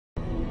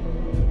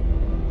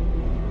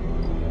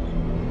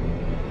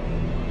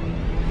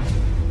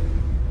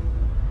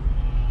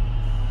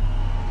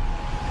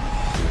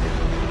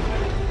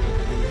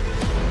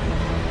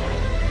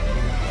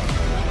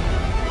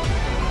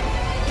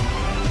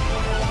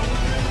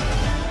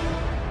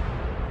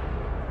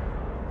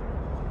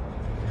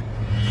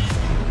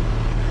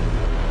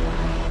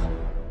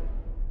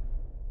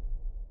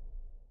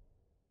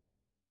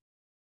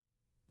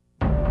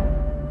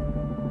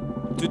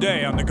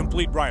Today on The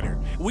Complete Rider,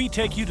 we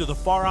take you to the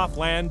far-off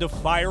land of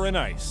fire and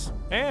ice.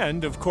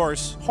 And, of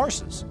course,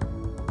 horses.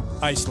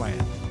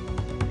 Iceland.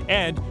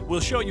 And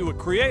we'll show you a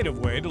creative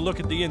way to look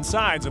at the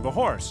insides of a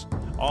horse.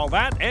 All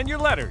that and your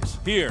letters,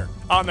 here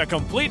on The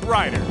Complete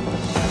Rider.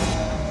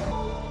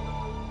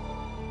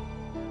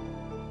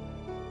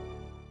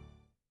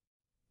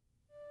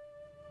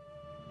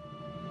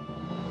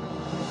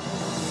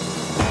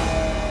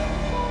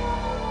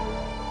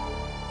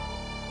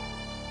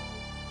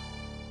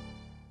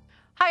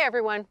 Hi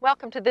everyone,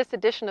 welcome to this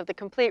edition of The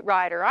Complete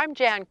Rider. I'm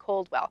Jan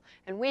Coldwell,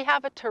 and we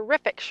have a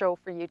terrific show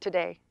for you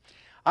today.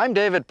 I'm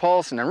David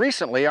Paulson, and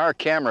recently our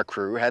camera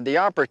crew had the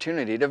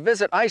opportunity to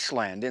visit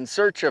Iceland in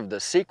search of the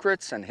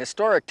secrets and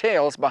historic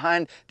tales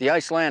behind the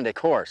Icelandic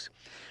horse.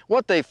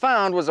 What they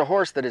found was a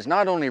horse that is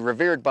not only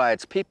revered by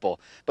its people,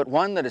 but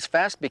one that is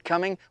fast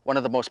becoming one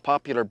of the most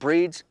popular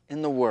breeds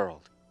in the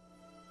world.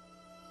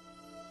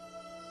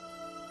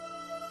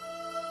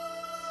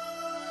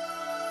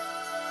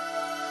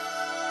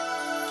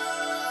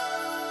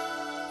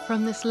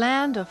 From this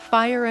land of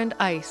fire and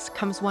ice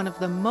comes one of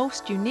the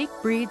most unique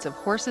breeds of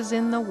horses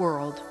in the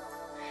world.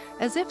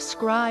 As if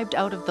scribed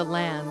out of the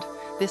land,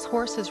 this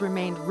horse has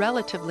remained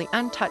relatively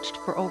untouched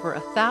for over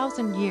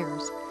 1,000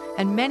 years,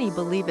 and many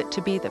believe it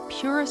to be the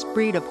purest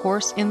breed of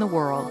horse in the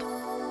world.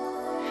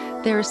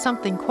 There is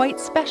something quite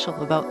special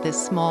about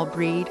this small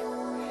breed.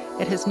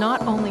 It has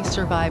not only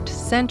survived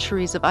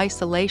centuries of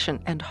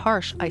isolation and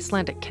harsh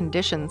Icelandic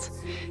conditions,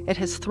 it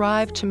has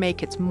thrived to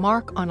make its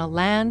mark on a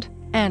land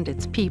and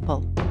its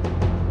people.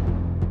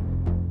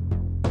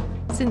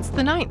 Since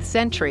the 9th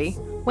century,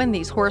 when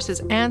these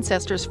horses'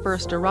 ancestors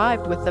first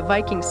arrived with the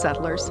Viking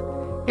settlers,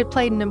 it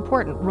played an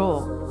important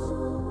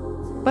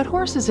role. But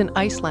horses in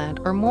Iceland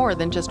are more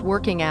than just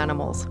working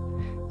animals.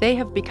 They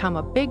have become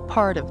a big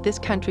part of this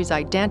country's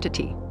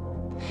identity.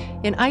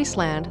 In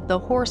Iceland, the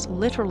horse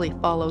literally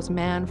follows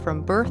man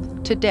from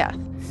birth to death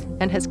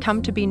and has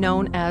come to be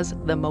known as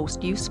the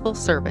most useful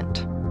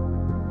servant.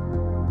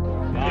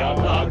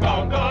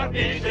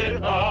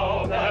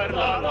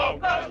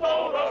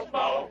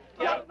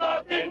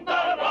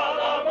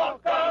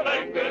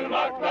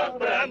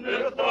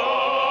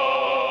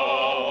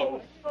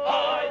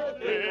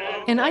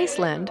 In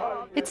Iceland,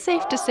 it's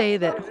safe to say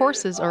that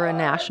horses are a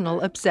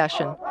national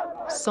obsession.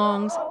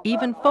 Songs,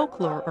 even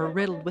folklore, are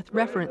riddled with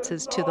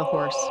references to the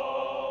horse.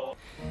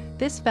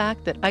 This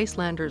fact that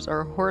Icelanders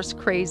are horse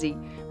crazy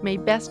may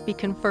best be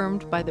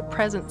confirmed by the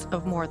presence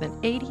of more than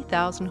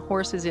 80,000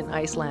 horses in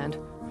Iceland.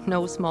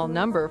 No small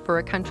number for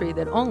a country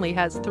that only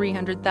has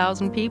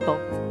 300,000 people.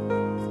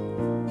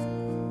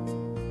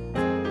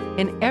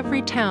 In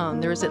every town,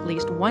 there is at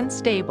least one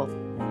stable.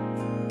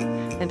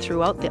 And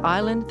throughout the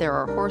island, there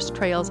are horse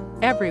trails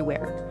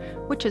everywhere,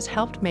 which has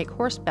helped make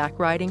horseback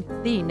riding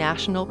the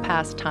national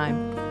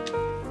pastime.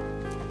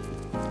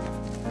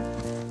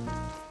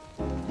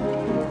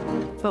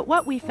 But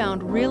what we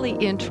found really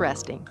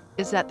interesting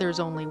is that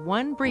there's only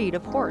one breed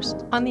of horse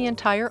on the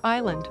entire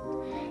island,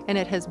 and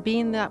it has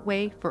been that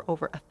way for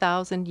over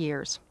 1,000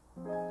 years.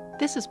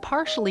 This is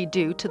partially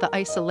due to the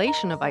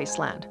isolation of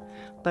Iceland,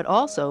 but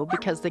also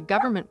because the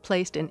government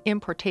placed an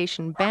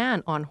importation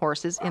ban on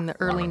horses in the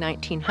early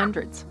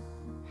 1900s.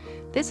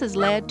 This has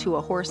led to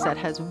a horse that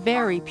has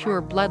very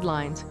pure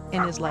bloodlines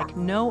and is like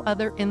no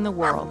other in the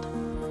world.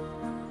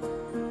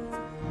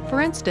 For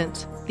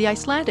instance, the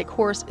Icelandic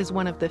horse is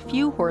one of the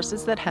few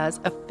horses that has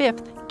a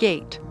 5th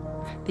gait.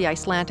 The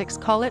Icelandics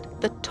call it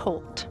the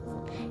tolt.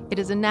 It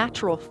is a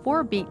natural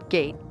 4-beat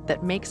gait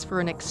that makes for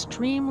an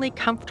extremely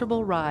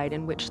comfortable ride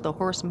in which the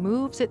horse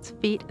moves its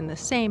feet in the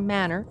same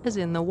manner as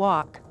in the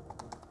walk.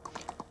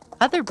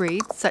 Other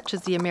breeds, such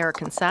as the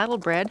American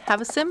saddlebred, have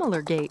a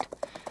similar gait,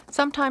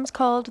 sometimes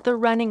called the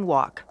running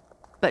walk,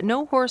 but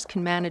no horse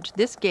can manage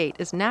this gait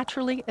as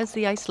naturally as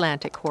the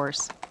Icelandic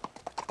horse.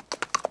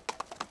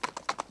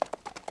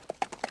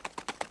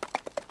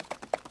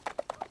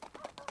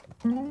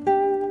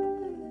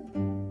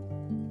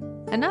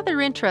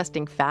 Another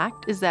interesting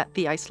fact is that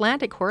the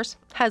Icelandic horse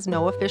has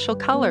no official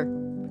color.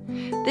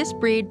 This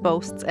breed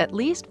boasts at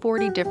least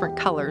 40 different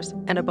colors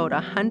and about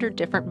 100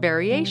 different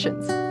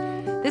variations.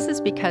 This is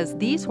because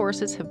these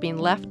horses have been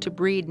left to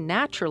breed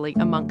naturally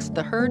amongst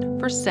the herd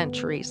for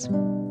centuries.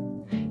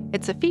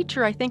 It's a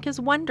feature I think is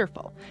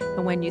wonderful,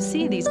 and when you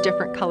see these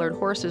different colored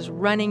horses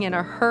running in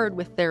a herd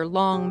with their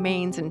long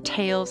manes and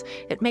tails,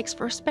 it makes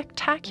for a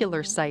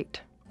spectacular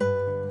sight.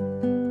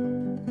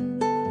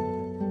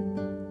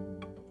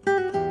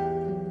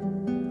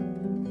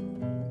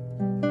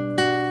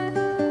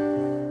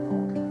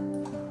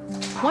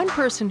 One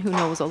person who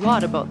knows a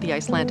lot about the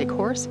Icelandic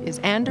horse is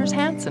Anders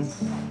Hansen.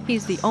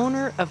 He's the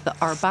owner of the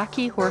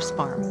Arbaki Horse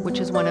Farm, which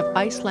is one of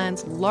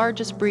Iceland's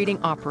largest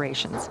breeding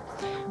operations.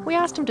 We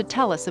asked him to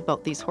tell us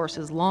about these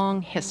horses'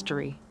 long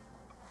history.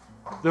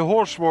 The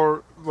horse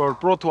were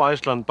brought to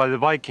Iceland by the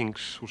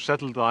Vikings who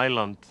settled the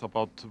island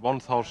about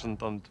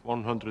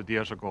 1,100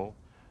 years ago.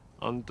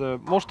 And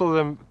most of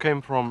them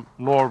came from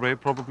Norway,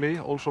 probably,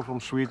 also from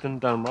Sweden,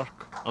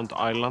 Denmark, and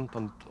Ireland,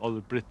 and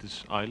other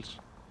British Isles.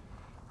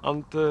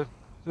 And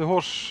the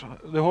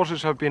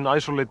horses have been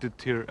isolated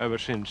here ever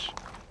since.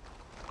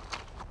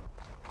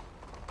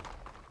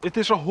 It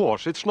is a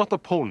horse, it's not a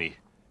pony.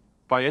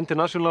 By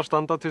international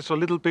standard, it's a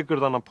little bigger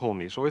than a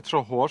pony. So it's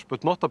a horse,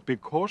 but not a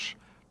big horse,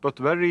 but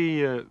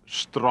very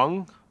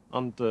strong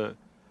and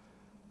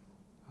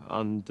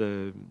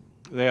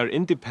they are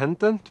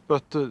independent,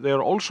 but they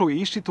are also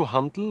easy to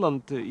handle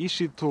and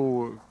easy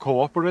to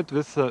cooperate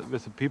with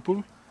the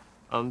people.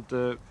 And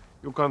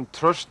you can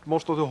trust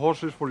most of the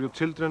horses for your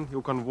children.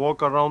 You can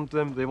walk around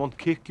them, they won't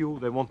kick you,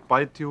 they won't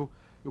bite you.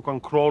 You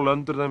can crawl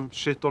under them,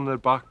 sit on their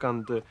back,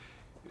 and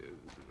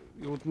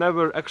you would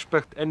never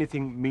expect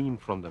anything mean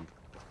from them.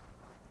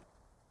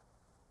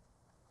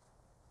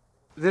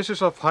 This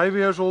is a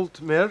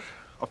 5-year-old mare,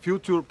 a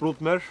future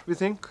brood mare, we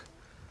think.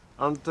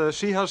 And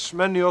she has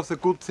many of the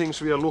good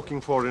things we are looking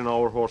for in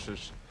our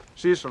horses.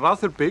 She is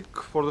rather big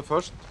for the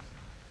first.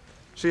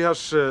 She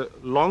has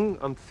long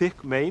and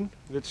thick mane,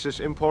 which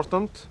is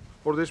important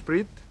for this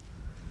breed.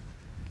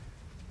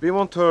 We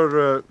want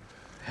her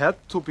head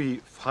to be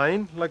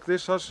fine, like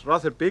this has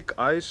rather big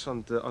eyes,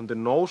 and the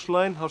nose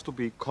line has to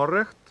be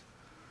correct.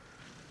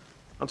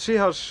 And she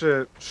has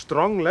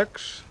strong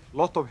legs,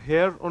 lot of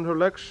hair on her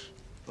legs,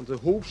 and the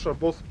hooves are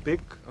both big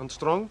and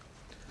strong.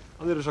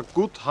 And there is a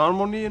good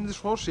harmony in this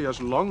horse. She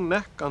has long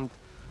neck,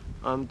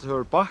 and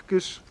her back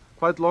is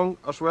quite long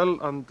as well,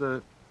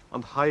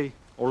 and high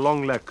or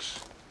long legs.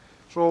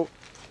 So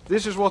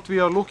this is what we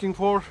are looking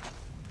for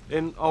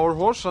in our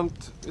horse, and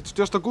it's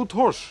just a good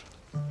horse.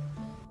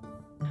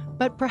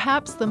 But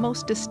perhaps the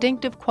most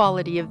distinctive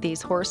quality of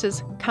these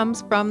horses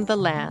comes from the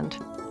land.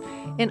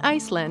 In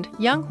Iceland,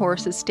 young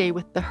horses stay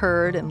with the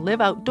herd and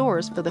live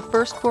outdoors for the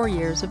first 4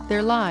 years of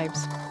their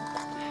lives.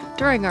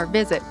 During our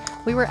visit,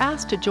 we were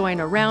asked to join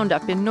a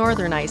roundup in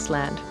northern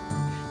Iceland.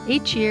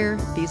 Each year,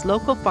 these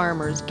local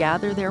farmers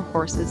gather their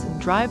horses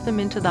and drive them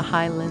into the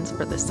highlands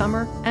for the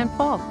summer and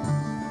fall.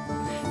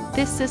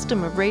 This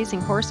system of raising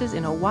horses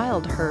in a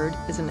wild herd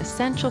is an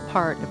essential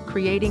part of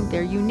creating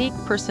their unique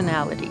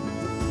personality.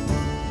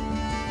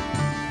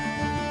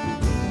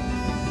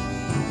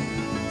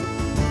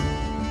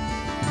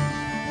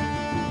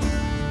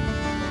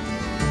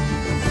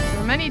 There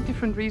are many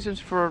different reasons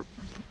for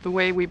the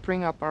way we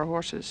bring up our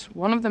horses.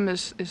 One of them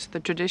is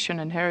the tradition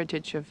and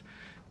heritage of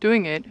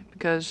doing it,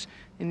 because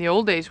in the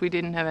old days we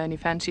didn't have any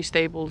fancy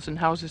stables and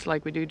houses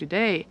like we do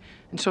today,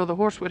 and so the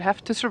horse would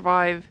have to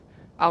survive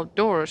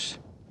outdoors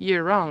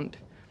year-round.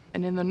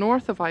 And in the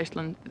north of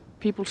Iceland,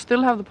 people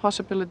still have the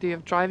possibility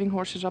of driving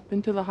horses up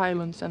into the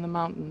highlands and the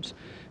mountains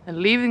and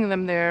leaving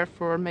them there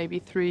for maybe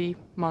 3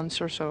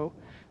 months or so,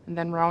 and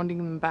then rounding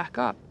them back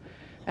up.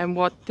 And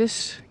what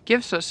this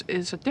gives us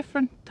is a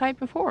different type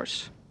of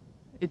horse.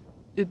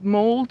 It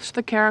molds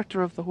the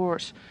character of the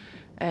horse,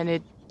 and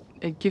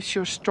it gives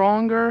you a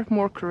stronger,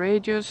 more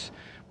courageous,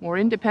 more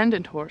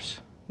independent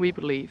horse, we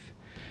believe.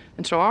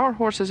 And so our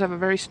horses have a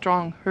very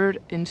strong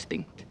herd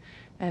instinct,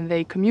 and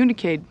they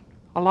communicate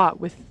a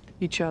lot with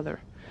each other.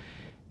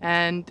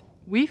 And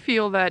we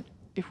feel that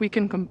if we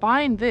can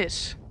combine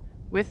this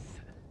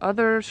with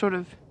other sort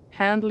of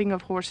handling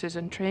of horses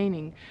and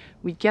training,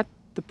 we get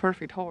the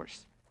perfect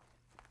horse.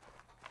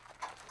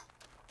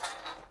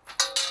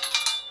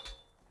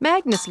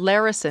 Magnus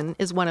Larison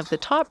is one of the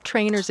top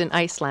trainers in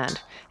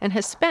Iceland and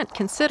has spent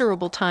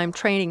considerable time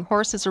training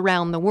horses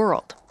around the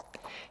world.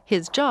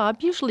 His job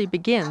usually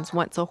begins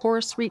once a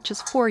horse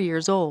reaches 4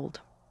 years old.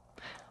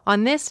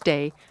 On this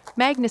day,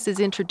 Magnus is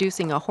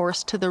introducing a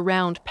horse to the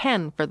round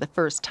pen for the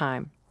first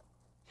time.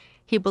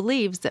 He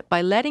believes that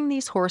by letting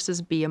these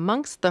horses be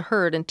amongst the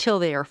herd until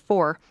they are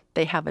 4,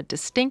 they have a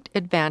distinct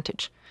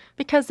advantage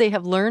because they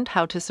have learned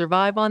how to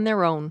survive on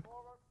their own.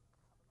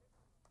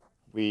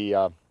 We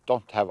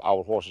don't have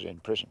our horses in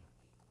prison.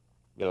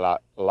 We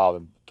allow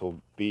them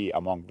to be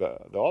among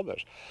the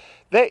others.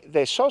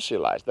 They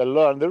socialize, they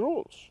learn the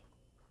rules.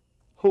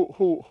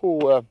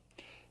 Who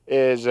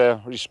is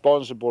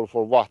responsible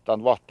for what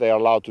and what they are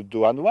allowed to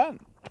do and when.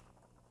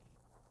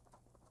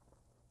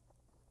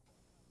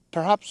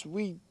 Perhaps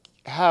we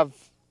have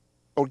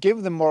or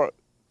give them more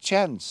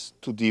chance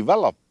to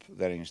develop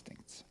their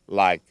instincts,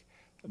 like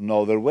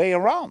know their way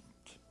around,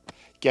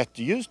 get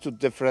used to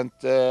different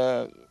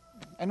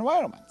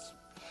environments,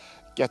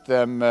 get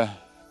them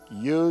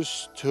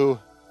used to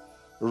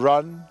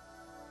run,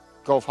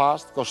 go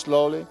fast, go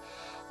slowly,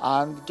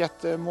 and get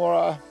them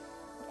more,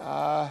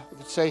 you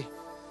could say,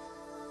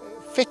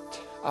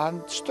 fit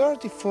and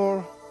sturdy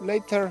for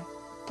later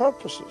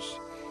purposes,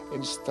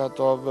 instead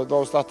of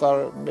those that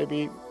are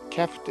maybe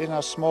kept in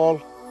a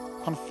small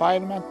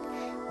confinement.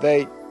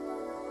 They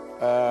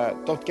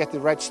don't get the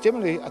right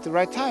stimuli at the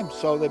right time,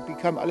 so they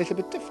become a little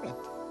bit different.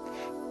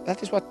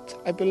 That is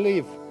what I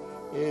believe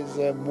is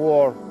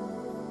more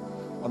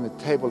on the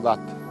table, that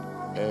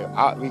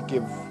we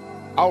give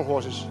our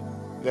horses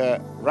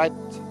the right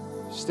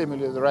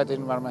stimuli, the right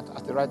environment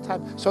at the right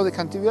time, so they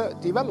can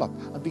develop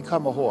and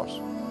become a horse.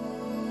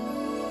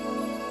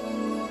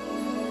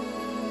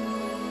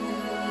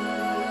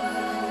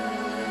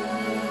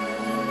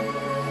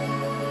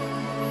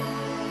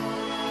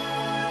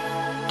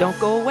 Don't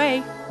go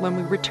away. When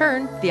we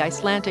return, the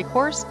Icelandic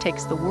horse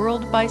takes the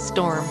world by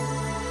storm.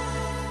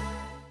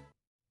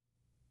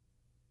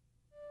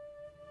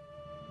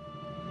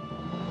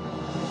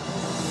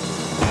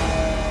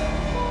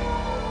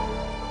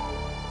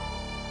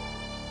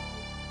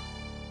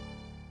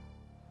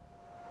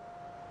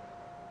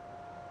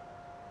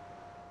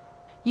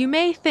 You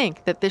may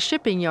think that the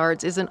shipping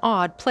yards is an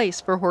odd place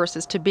for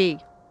horses to be,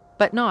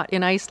 but not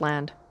in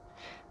Iceland.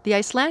 The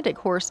Icelandic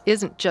horse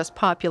isn't just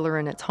popular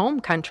in its home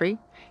country,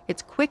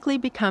 it's quickly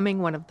becoming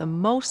one of the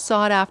most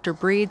sought-after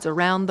breeds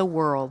around the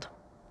world.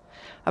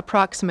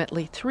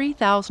 Approximately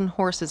 3,000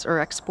 horses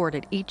are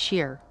exported each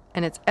year,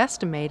 and it's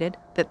estimated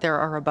that there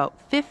are about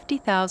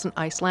 50,000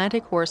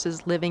 Icelandic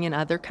horses living in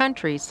other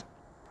countries.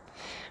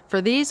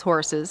 For these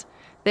horses,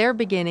 they're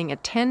beginning a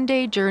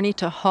 10-day journey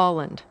to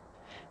Holland.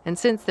 And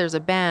since there's a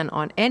ban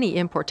on any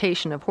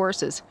importation of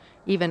horses,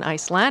 even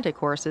Icelandic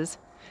horses,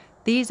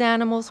 these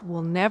animals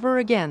will never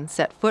again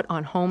set foot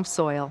on home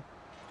soil.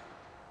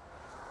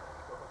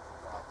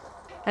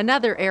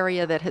 Another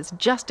area that has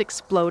just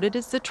exploded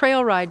is the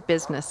trail ride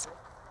business.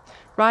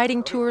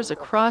 Riding tours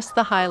across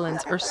the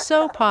Highlands are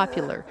so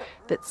popular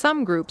that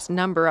some groups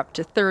number up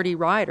to 30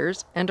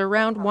 riders and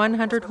around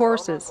 100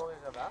 horses.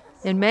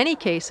 In many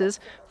cases,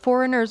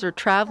 foreigners are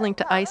traveling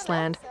to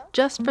Iceland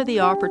just for the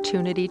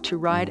opportunity to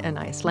ride an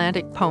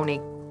Icelandic pony.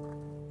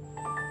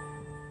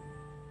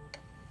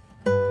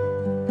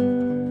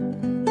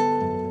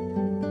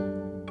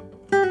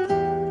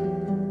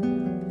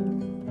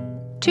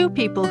 Two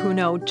people who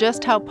know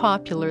just how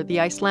popular the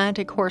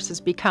Icelandic horse has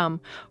become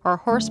are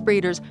horse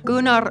breeders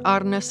Gunnar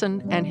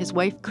Arnason and his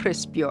wife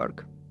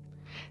Kristbjörg.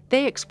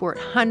 They export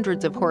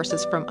hundreds of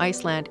horses from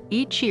Iceland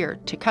each year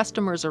to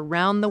customers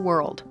around the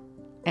world,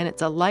 and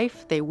it's a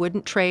life they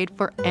wouldn't trade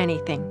for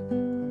anything.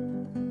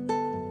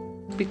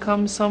 It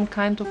becomes some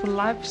kind of a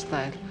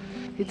lifestyle.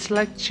 It's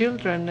like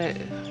children.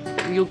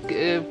 You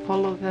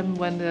follow them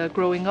when they're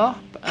growing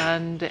up,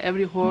 and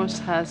every horse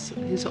has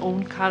his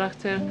own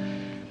character,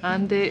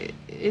 and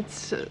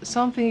it's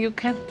something you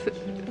can't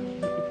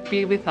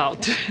be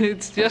without.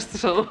 It's just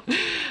so.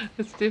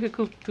 It's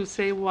difficult to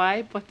say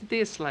why, but it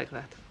is like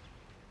that.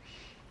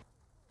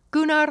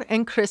 Gunnar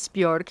and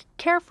Kristbjörg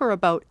care for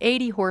about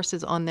 80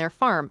 horses on their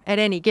farm at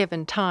any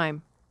given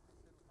time.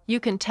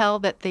 You can tell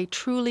that they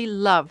truly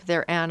love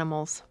their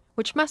animals,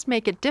 which must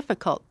make it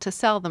difficult to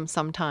sell them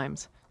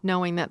sometimes,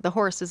 knowing that the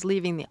horse is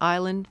leaving the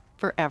island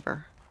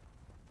forever.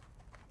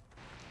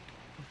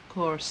 Of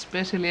course,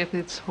 especially if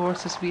it's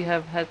horses we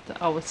have had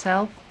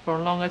ourselves for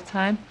a longer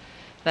time,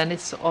 then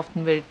it's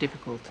often very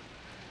difficult.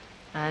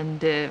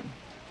 And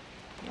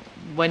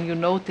when you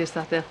notice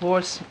that the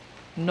horse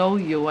know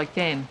you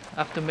again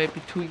after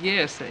maybe 2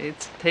 years,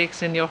 it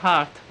takes in your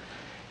heart.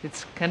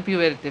 It can be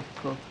very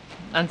difficult.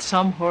 And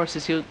some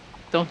horses you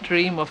don't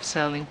dream of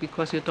selling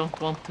because you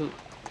don't want to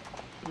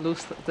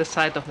lose the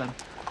sight of them.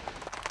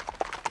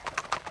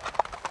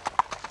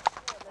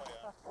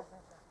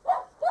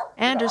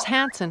 Anders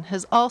Hansen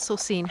has also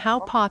seen how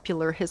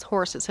popular his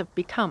horses have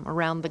become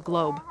around the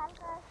globe.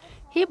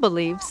 He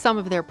believes some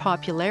of their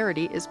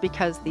popularity is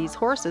because these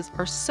horses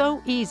are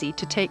so easy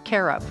to take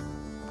care of.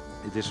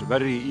 It is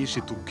very easy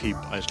to keep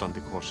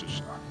Icelandic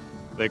horses.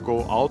 They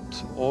go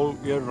out all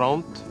year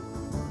round.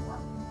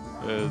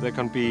 They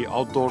can be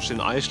outdoors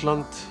in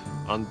Iceland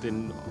and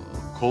in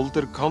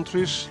colder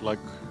countries like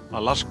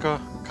Alaska,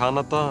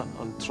 Canada,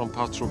 and some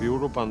parts of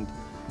Europe and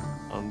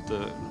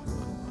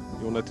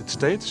United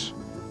States.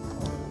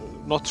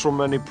 Not so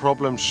many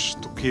problems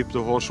to keep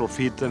the horse or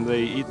feed them.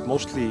 They eat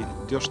mostly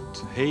just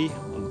hay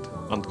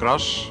and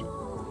grass.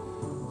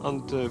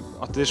 And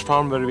at this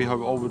farm where we have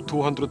over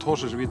 200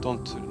 horses, we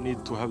don't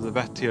need to have the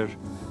vet here.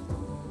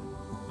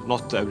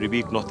 Not every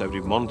week, not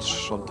every month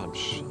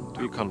sometimes.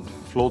 We can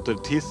float their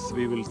teeth,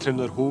 we will trim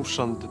their hooves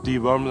and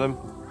deworm them.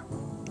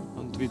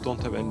 And we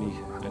don't have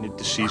any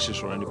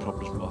diseases or any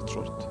problems of that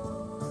sort.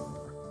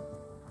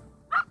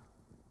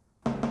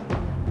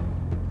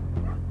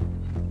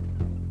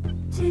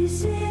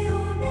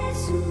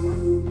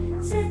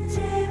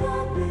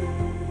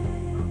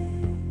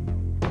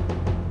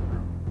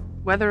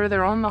 Whether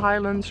they're on the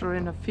highlands or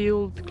in a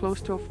field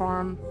close to a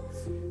farm,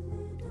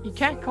 you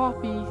can't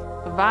copy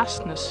the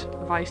vastness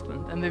of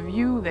Iceland and the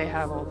view they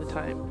have all the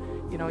time.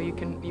 You know, you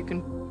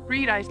can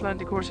breed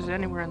Icelandic horses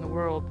anywhere in the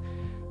world,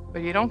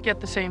 but you don't get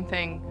the same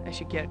thing as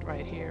you get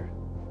right here.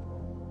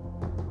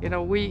 You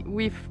know,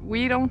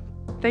 we don't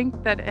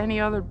think that any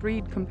other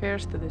breed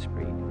compares to this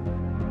breed.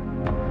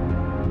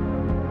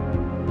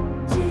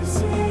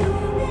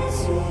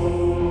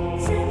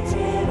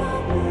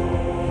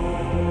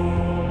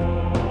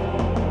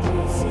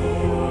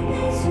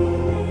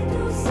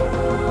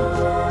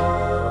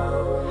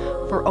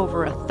 For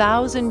over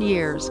 1,000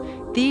 years,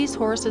 these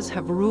horses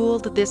have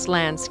ruled this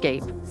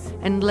landscape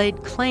and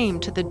laid claim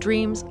to the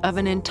dreams of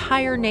an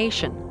entire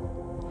nation.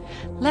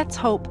 Let's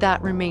hope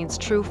that remains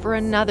true for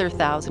another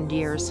 1,000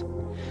 years,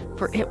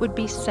 for it would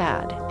be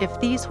sad if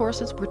these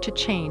horses were to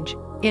change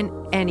in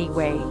any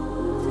way.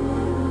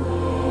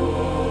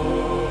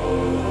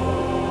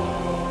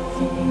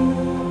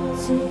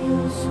 See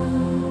you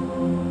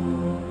soon.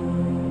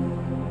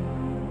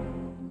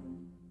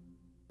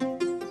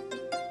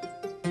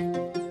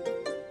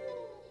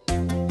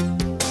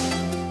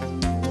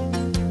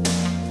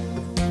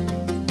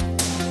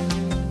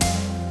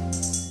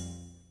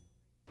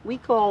 We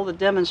call the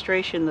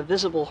demonstration the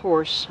visible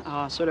horse,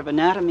 sort of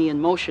anatomy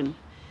in motion,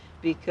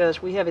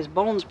 because we have his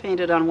bones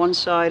painted on one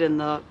side and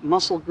the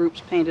muscle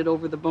groups painted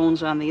over the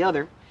bones on the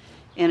other.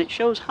 And it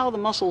shows how the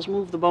muscles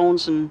move the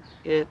bones, and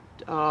it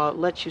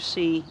lets you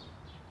see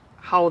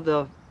how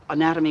the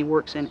anatomy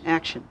works in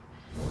action.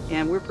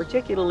 And we're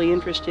particularly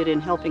interested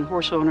in helping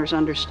horse owners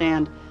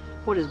understand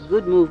what is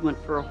good movement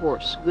for a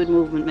horse. Good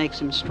movement makes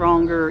him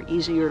stronger,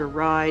 easier to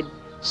ride,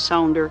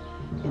 sounder.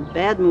 And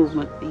bad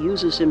movement, if he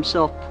uses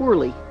himself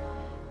poorly,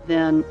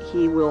 then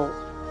he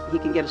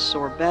can get a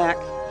sore back,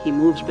 he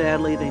moves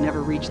badly, they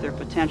never reach their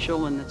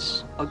potential, and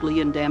it's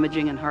ugly and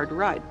damaging and hard to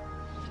ride.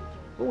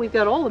 Well, we've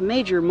got all the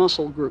major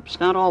muscle groups,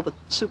 not all the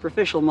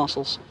superficial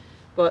muscles,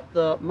 but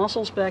the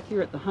muscles back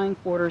here at the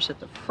hindquarters,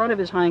 at the front of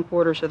his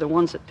hindquarters, are the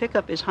ones that pick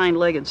up his hind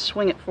leg and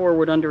swing it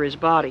forward under his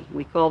body.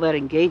 We call that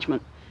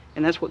engagement,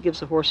 and that's what gives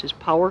the horse his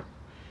power.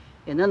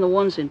 And then the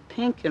ones in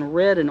pink and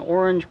red and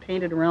orange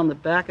painted around the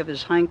back of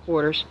his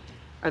hindquarters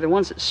are the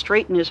ones that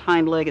straighten his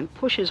hind leg and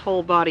push his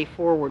whole body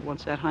forward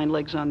once that hind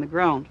leg's on the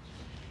ground.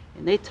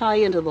 And they tie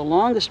into the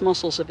longest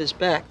muscles of his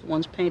back, the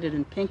ones painted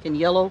in pink and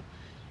yellow,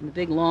 and the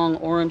big long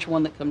orange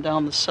one that come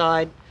down the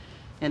side.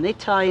 And they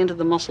tie into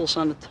the muscles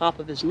on the top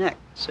of his neck.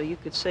 So you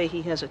could say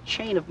he has a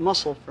chain of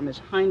muscle from his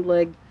hind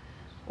leg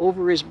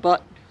over his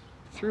butt,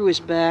 through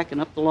his back,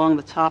 and up along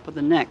the top of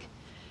the neck.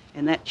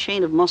 And that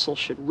chain of muscle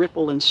should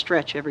ripple and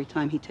stretch every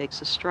time he takes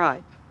a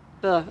stride.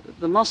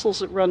 The muscles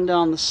that run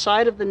down the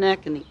side of the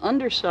neck and the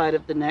underside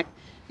of the neck,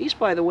 these,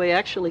 by the way,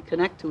 actually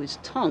connect to his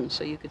tongue.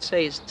 So you could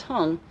say his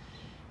tongue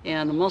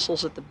and the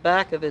muscles at the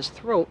back of his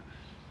throat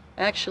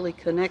actually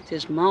connect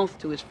his mouth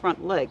to his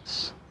front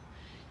legs.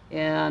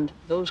 And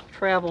those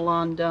travel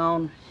on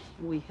down.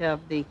 We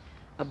have the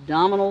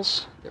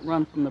abdominals that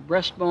run from the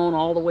breastbone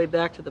all the way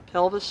back to the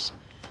pelvis,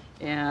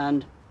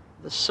 and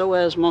the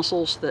psoas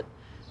muscles that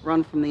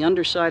run from the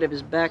underside of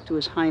his back to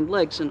his hind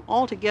legs, and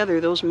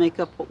altogether those make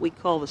up what we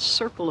call the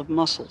circle of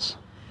muscles.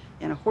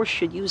 And a horse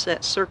should use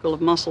that circle of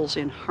muscles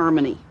in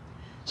harmony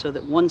so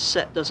that one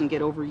set doesn't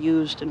get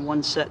overused and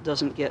one set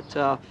doesn't get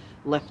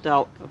left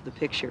out of the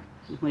picture.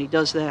 And when he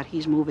does that,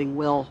 he's moving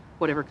well,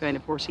 whatever kind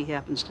of horse he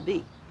happens to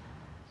be.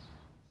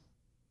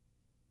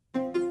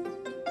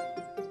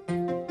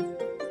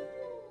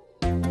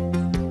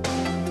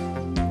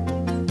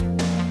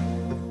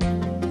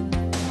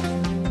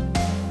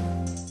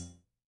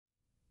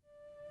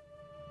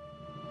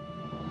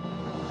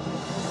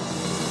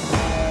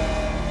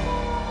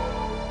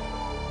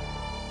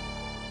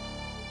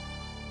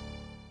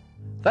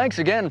 Thanks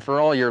again for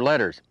all your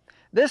letters.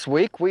 This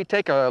week, we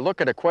take a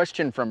look at a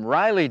question from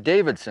Riley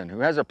Davidson, who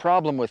has a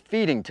problem with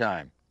feeding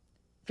time.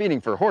 Feeding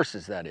for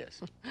horses, that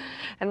is.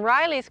 And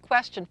Riley's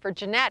question for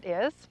Jeanette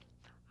is,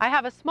 I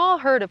have a small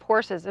herd of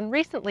horses and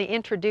recently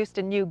introduced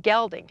a new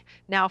gelding.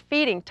 Now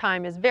feeding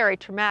time is very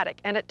traumatic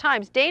and at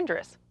times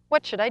dangerous.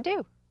 What should I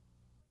do?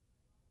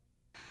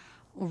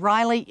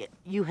 Riley,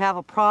 you have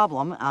a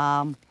problem.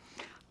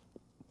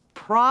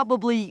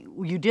 Probably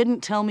you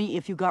didn't tell me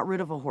if you got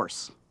rid of a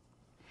horse.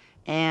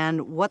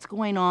 And what's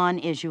going on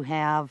is you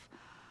have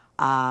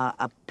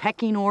a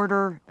pecking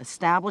order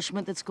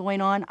establishment that's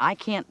going on. I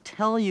can't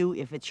tell you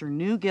if it's your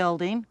new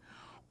gelding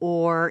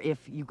or if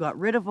you got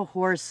rid of a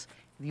horse,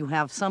 if you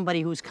have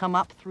somebody who's come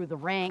up through the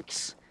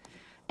ranks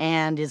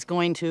and is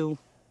going to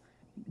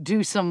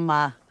do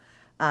some,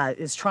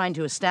 is trying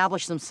to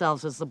establish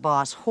themselves as the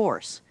boss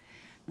horse.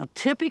 Now,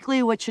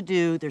 typically what you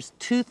do, there's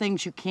two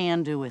things you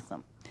can do with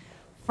them.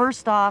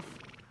 First off,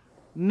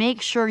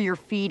 make sure you're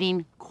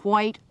feeding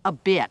quite a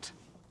bit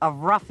of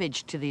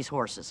roughage to these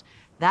horses.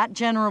 That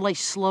generally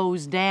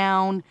slows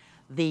down.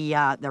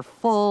 They're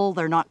full,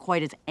 they're not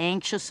quite as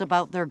anxious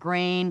about their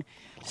grain,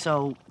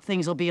 so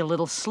things will be a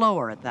little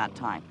slower at that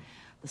time.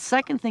 The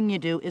second thing you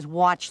do is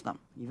watch them,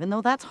 even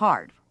though that's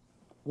hard.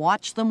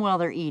 Watch them while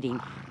they're eating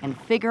and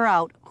figure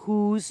out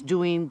who's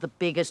doing the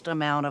biggest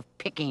amount of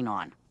picking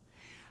on.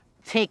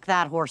 Take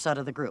that horse out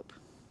of the group.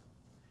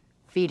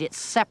 Feed it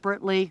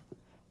separately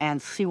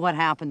and see what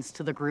happens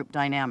to the group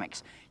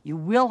dynamics. You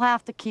will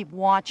have to keep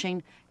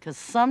watching because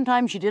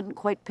sometimes you didn't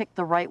quite pick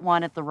the right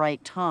one at the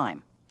right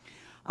time.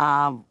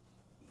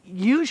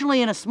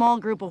 Usually in a small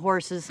group of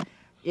horses,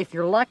 if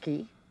you're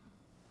lucky,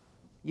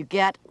 you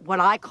get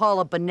what I call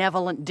a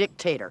benevolent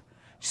dictator.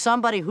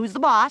 Somebody who's the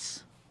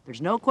boss,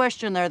 there's no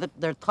question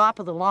they're top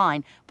of the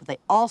line, but they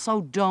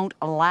also don't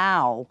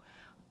allow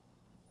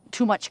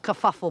too much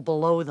kerfuffle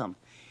below them.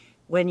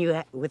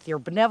 With your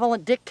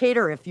benevolent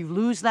dictator, if you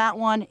lose that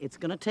one, it's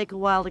going to take a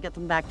while to get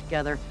them back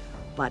together,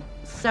 but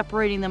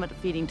separating them at the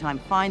feeding time,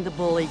 find the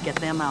bully, get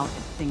them out,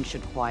 and things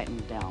should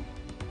quieten down.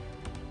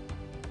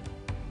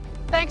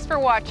 Thanks for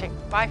watching.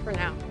 Bye for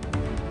now.